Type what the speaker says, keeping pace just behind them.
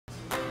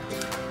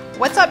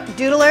What's up,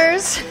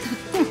 doodlers?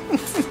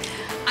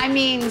 I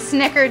mean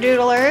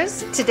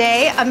Snickerdoodlers.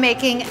 Today I'm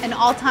making an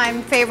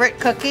all-time favorite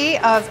cookie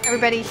of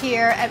everybody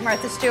here at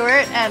Martha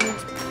Stewart and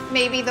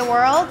maybe the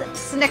world,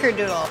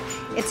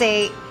 Snickerdoodle. It's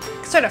a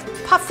sort of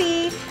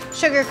puffy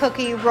sugar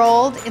cookie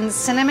rolled in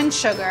cinnamon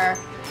sugar.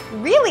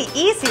 Really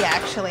easy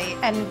actually,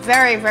 and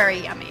very, very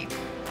yummy.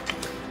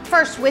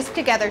 First, whisk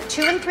together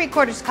 2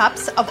 3/4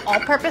 cups of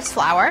all-purpose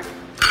flour.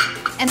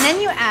 And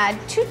then you add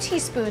 2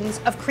 teaspoons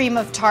of cream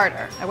of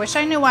tartar. I wish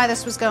I knew why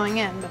this was going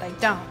in, but I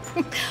don't.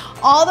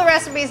 All the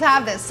recipes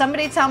have this.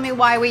 Somebody tell me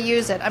why we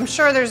use it. I'm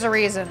sure there's a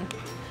reason.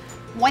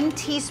 1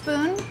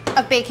 teaspoon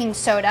of baking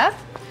soda,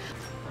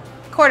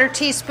 1/4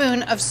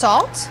 teaspoon of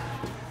salt,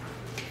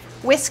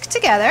 whisk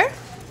together,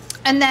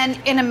 and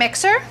then in a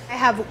mixer, I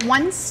have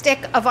 1 stick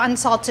of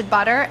unsalted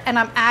butter, and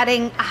I'm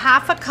adding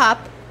 1/2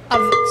 cup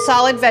of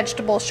solid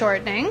vegetable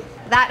shortening.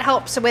 That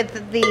helps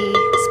with the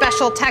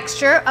special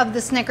texture of the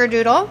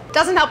Snickerdoodle.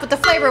 Doesn't help with the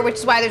flavor, which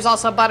is why there's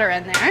also butter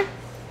in there.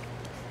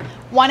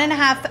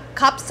 1½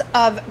 cups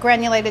of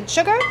granulated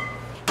sugar,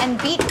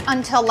 and beat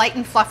until light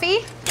and fluffy,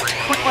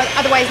 or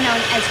otherwise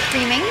known as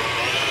creaming.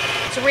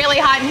 It's really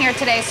hot in here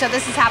today, so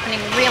this is happening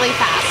really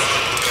fast.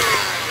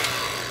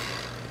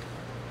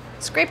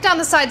 Scrape down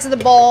the sides of the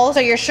bowl so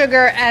your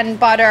sugar and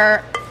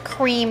butter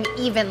cream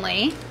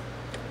evenly.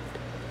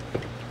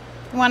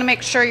 You want to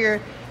make sure your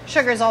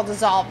sugar is all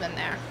dissolved in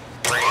there.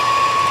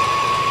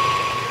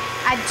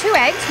 Add 2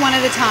 eggs, one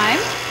at a time.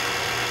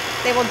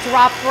 They will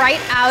drop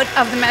right out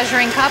of the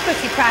measuring cup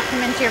if you crack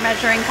them into your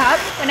measuring cup.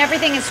 When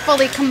everything is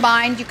fully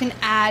combined, you can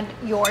add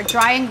your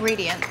dry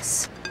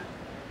ingredients.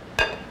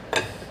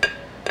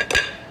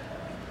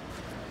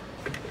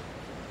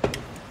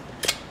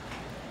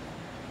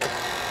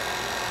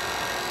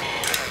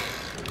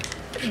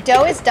 The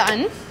dough is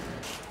done.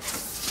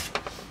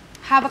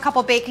 Have a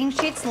couple baking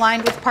sheets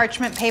lined with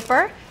parchment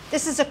paper.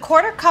 This is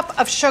 1/4 cup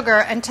of sugar,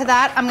 and to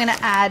that I'm gonna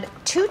add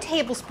 2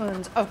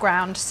 tablespoons of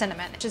ground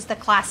cinnamon, which is the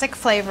classic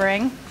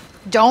flavoring.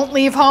 Don't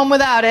leave home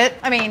without it.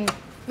 I mean,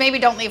 maybe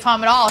don't leave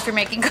home at all if you're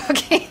making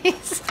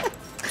cookies.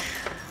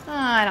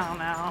 I don't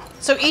know.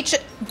 So each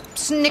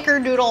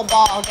Snickerdoodle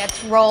ball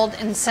gets rolled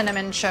in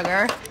cinnamon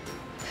sugar.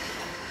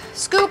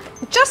 Scoop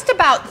just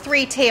about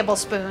 3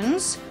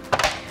 tablespoons,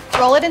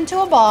 roll it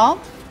into a ball,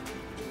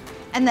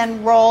 and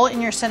then roll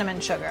in your cinnamon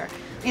sugar.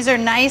 These are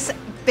nice,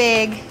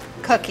 big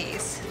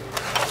cookies.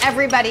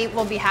 Everybody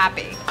will be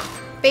happy.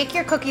 Bake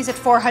your cookies at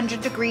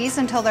 400 degrees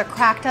until they're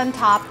cracked on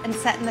top and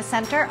set in the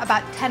center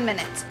about 10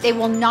 minutes. They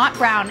will not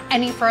brown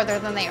any further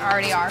than they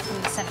already are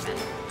from the cinnamon.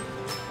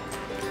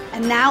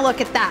 And now look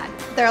at that.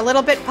 They're a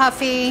little bit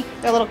puffy,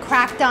 they're a little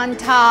cracked on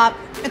top.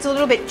 It's a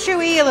little bit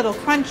chewy, a little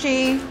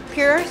crunchy,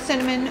 pure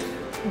cinnamon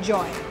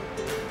joy.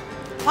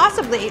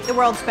 Possibly the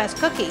world's best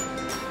cookie.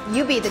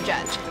 You be the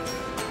judge.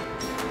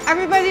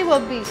 Everybody will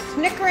be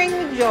snickering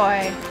with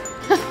joy.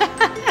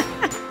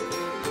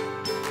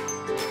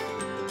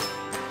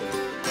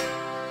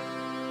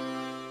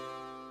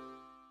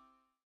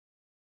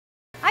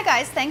 Hi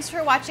guys, thanks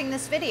for watching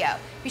this video.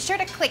 Be sure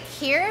to click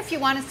here if you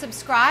want to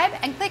subscribe,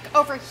 and click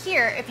over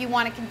here if you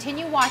want to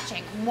continue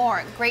watching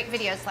more great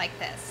videos like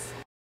this.